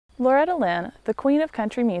Loretta Lynn, the queen of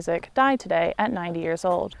country music, died today at 90 years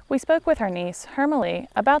old. We spoke with her niece, Hermalee,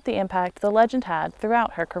 about the impact the legend had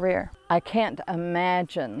throughout her career. I can't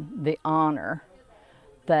imagine the honor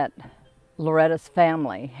that Loretta's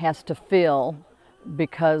family has to feel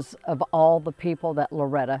because of all the people that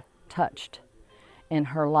Loretta touched in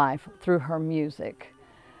her life through her music.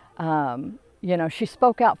 You know, she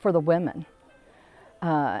spoke out for the women.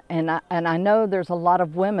 And I know there's a lot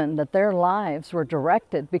of women that their lives were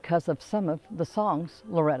directed because of some of the songs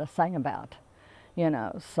Loretta sang about, you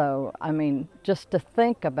know. So, I mean, just to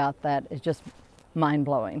think about that is just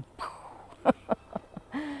mind-blowing.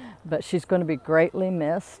 But she's going to be greatly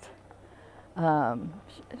missed.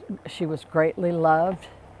 She was greatly loved,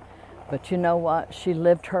 but you know what? She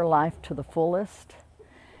lived her life to the fullest,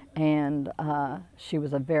 and she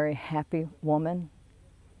was a very happy woman.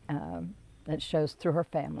 That shows through her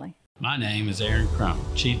family. My name is Aaron Crump,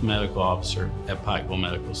 Chief Medical Officer at Pikeville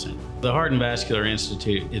Medical Center. The Heart and Vascular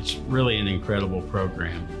Institute, it's really an incredible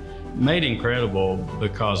program. Made incredible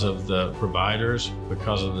because of the providers,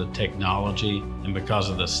 because of the technology, and because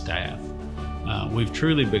of the staff. We've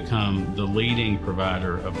truly become the leading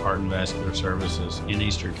provider of heart and vascular services in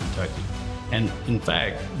Eastern Kentucky. And in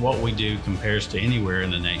fact, what we do compares to anywhere in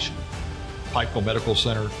the nation. Pikeville Medical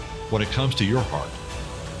Center, when it comes to your heart,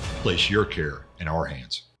 place your care in our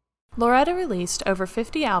hands. Loretta released over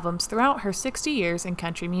 50 albums throughout her 60 years in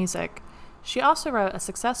country music. She also wrote a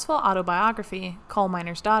successful autobiography, Coal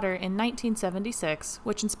Miner's Daughter, in 1976,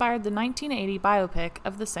 which inspired the 1980 biopic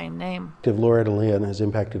of the same name. Loretta Lynn has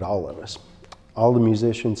impacted all of us. All the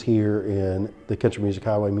musicians here in the Country Music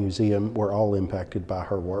Highway Museum were all impacted by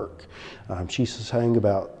her work. She sang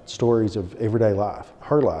about stories of everyday life,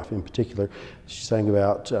 her life in particular. She sang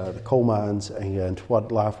about the coal mines and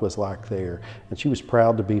what life was like there. And she was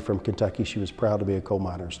proud to be from Kentucky. She was proud to be a coal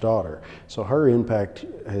miner's daughter. So her impact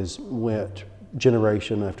has went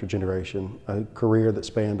generation after generation, a career that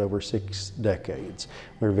spanned over 6 decades.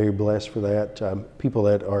 We're very blessed for that. People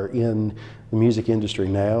that are in the music industry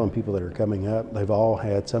now and people that are coming up, they've all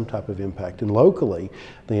had some type of impact. And locally,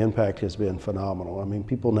 the impact has been phenomenal. I mean,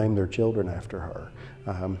 people name their children after her.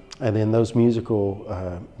 And then those musical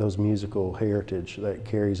heritage that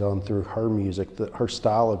carries on through her music, her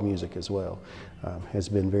style of music as well, has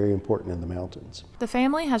been very important in the mountains. The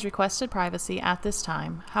family has requested privacy at this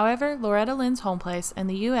time. However, Loretta Lynn's home place in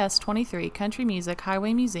the US 23 Country Music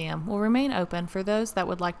Highway Museum will remain open for those that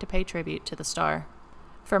would like to pay tribute to the star.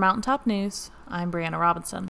 For Mountaintop News, I'm Brianna Robinson.